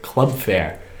for club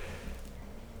fair.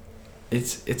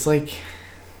 It's like,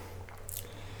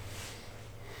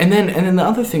 and then the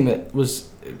other thing that was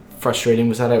frustrating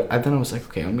was that I then I was like,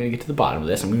 okay, I'm gonna get to the bottom of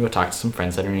this. I'm gonna go talk to some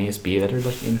friends that are in ASB that are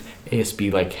like in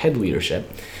ASB like head leadership,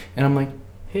 and I'm like,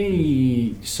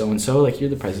 hey, so and so, like you're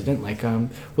the president, like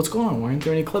what's going on? Why aren't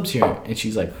there any clubs here? And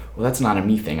she's like, well, that's not a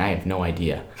me thing. I have no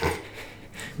idea.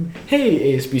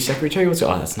 Hey, ASB secretary, what's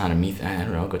going on? Oh, that's not a me thing. I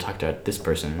don't know. I'll go talk to this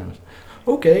person. And I was,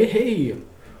 okay, hey.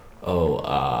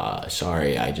 Oh,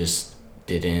 sorry, I just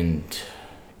didn't.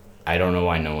 I don't know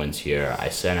why no one's here. I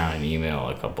sent out an email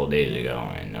a couple days ago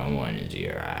and no one is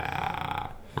here.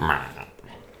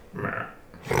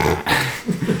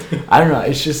 I don't know.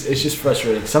 It's just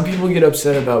frustrating. Some people get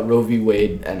upset about Roe v.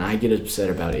 Wade, and I get upset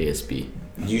about ASB.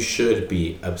 You should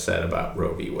be upset about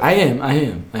Roe v. Wade. I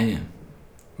am.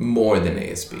 More than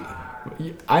ASB.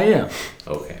 I am.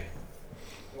 Okay.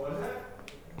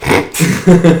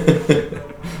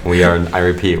 We are. I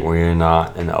repeat, we are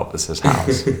not in Elvis's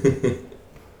house.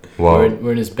 Whoa.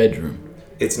 We're in his bedroom.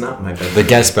 It's not my bedroom.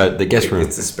 The guest room.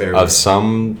 It's a spare room. Of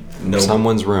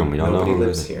someone's room. We don't know Nobody who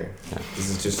lives lives here. Yeah. This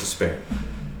is just a spare.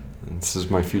 This is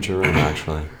my future room,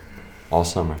 actually. All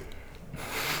summer.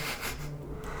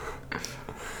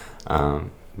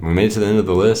 We made it to the end of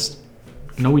the list.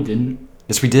 No, we didn't.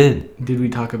 Yes, we did. Did we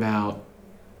talk about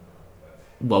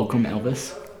Welcome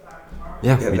Elvis?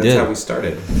 Yeah, Yeah, we that's did. how we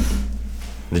started.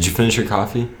 Did you finish your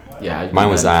coffee? Yeah, I did Mine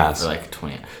was that ass. for like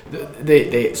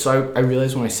 20. So I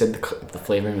realized when I said the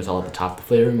flavoring was all at the top, the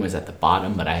flavoring was at the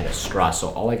bottom, but I had a straw, so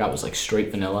all I got was like straight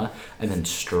vanilla and then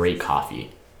straight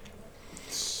coffee.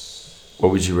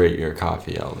 What would you rate your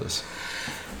coffee, Elvis?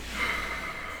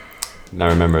 Now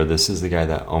remember, this is the guy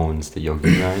that owns the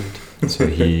Yogi Grind, so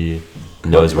he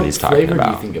knows what he's talking flavor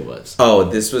about. do you think it was? Oh,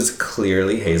 this was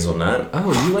clearly hazelnut.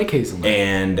 Oh, you like hazelnut?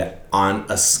 And on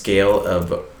a scale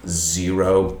of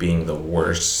 0 being the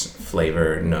worst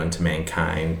flavor known to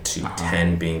mankind to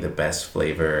 10 being the best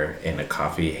flavor in a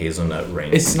coffee, hazelnut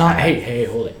reigns. It's not. high. Hey,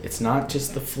 hold it. It's not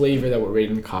just the flavor that we're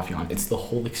rating the coffee on. It's the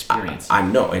whole experience. I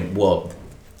know, and well,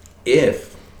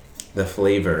 if the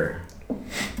flavor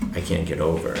I can't get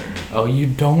over. Oh, you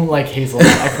don't like hazelnut?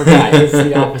 I forgot. It's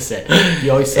the opposite.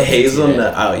 You always substitute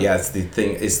Hazelnut. it. Oh yeah, it's the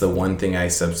thing. It's the one thing I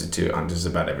substitute on just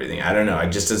about everything. I don't know. It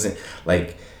just doesn't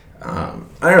like. I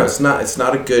don't know. It's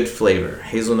not a good flavor.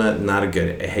 Hazelnut, not a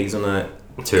good hazelnut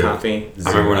Dude, coffee. I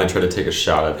remember when I tried to take a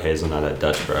shot of hazelnut at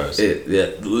Dutch Bros. It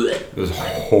It was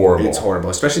horrible. It's horrible,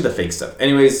 especially the fake stuff.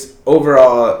 Anyways,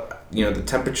 overall, the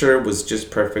temperature was just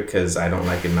perfect because I don't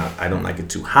like it. I don't like it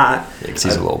too hot. Because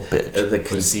he's a little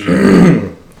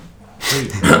bitch.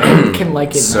 Men can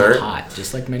like it Sir? not hot,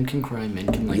 just like men can cry. Men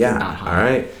can like it Yeah. not hot. All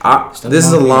right. Stop This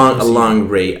is a knocking long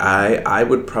rate. I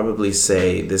would probably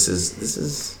say this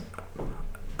is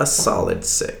a solid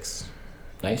 6.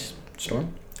 Nice.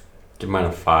 Storm? Give mine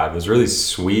a 5. It was really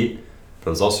sweet, but it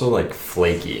was also like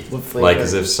flaky. What flavor? Like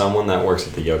as if someone that works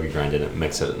at the Yogi Grind didn't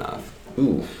mix it enough.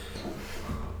 Ooh.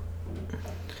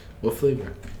 What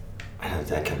flavor? I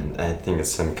think it's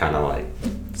some kind of like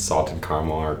salted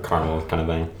caramel or caramel kind of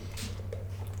thing.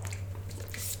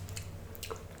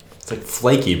 It's like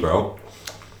flaky, bro.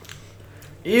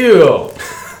 Ew.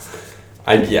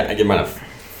 I give mine a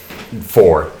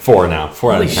 4. 4 now.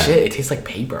 4 out Holy of 10. shit! It tastes like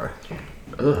paper.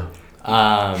 Ugh.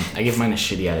 I give mine a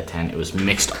shitty out of 10. It was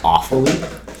mixed awfully.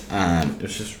 It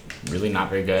was just really not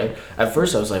very good. At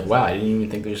first, I was like, "Wow, I didn't even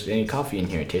think there's any coffee in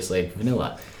here. It tastes like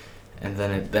vanilla." And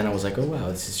then I was like, "Oh wow,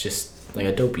 this is just like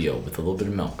a doppio with a little bit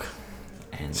of milk."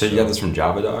 And So you got this from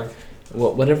Java Dog?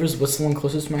 what's the one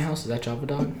closest to my house? Is that Java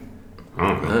Dog? I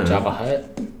don't know. Java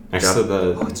Hut? Next to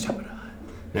the It's Java Dog.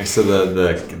 next to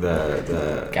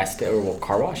the Gas station or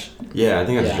car wash? yeah, I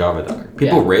think that's Yeah. Java Dog.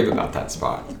 People Yeah. rave about that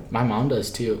spot. My mom does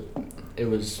too. It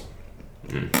was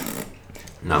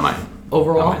Not my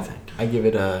overall. Not my thing. I give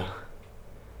it a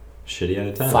Shitty out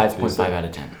of 10. 5.5 out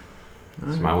of 10. So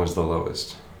mine was the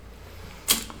lowest.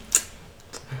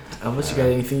 Elvis, you got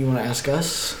anything you want to ask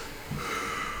us?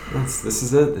 This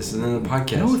is it. This is the end of the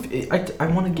podcast. No, I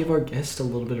want to give our guest a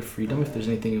little bit of freedom if there's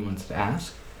anything he wants to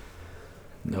ask.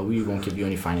 No, we won't give you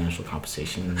any financial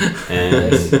compensation.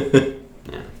 And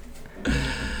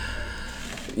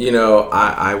You know,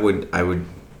 I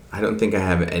don't think I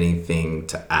have anything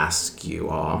to ask you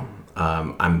all.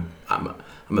 I'm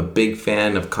a big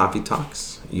fan of Coffee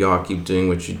Talks. Y'all keep doing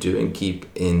what you do and keep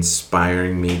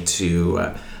inspiring me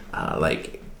to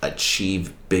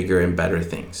achieve bigger and better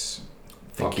things.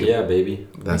 Fuck yeah, baby.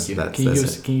 That's Can it. you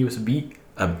give us a beat?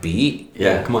 A beat?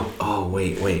 Yeah, come on. Oh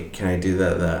wait. Can I do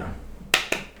the?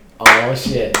 Oh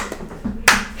shit.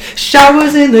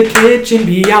 Showers in the kitchen,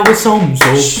 be out with some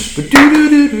soap. But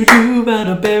do about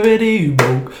a parody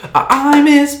broke. I'm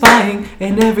inspiring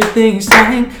and everything's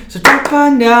dying. So talk by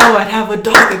now, I'd have a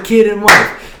dog, a kid, and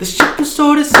wife. The ship was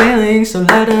sort of sailing, so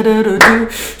la da da da do.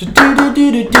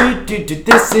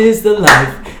 This is the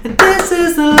life, and this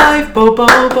is the life. Bo bo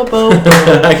bo bo bo.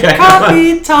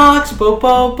 Coffee Talks, bo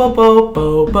bo bo bo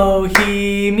bo bo.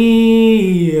 Hear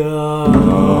me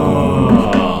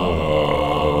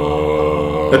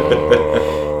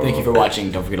Thank you for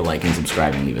watching. Don't forget to like and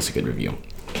subscribe and leave us a good review.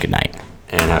 Good night.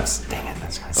 And dang it,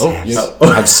 that's gonna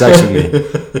Oh, have sex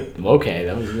with me. Okay,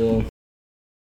 that was a little.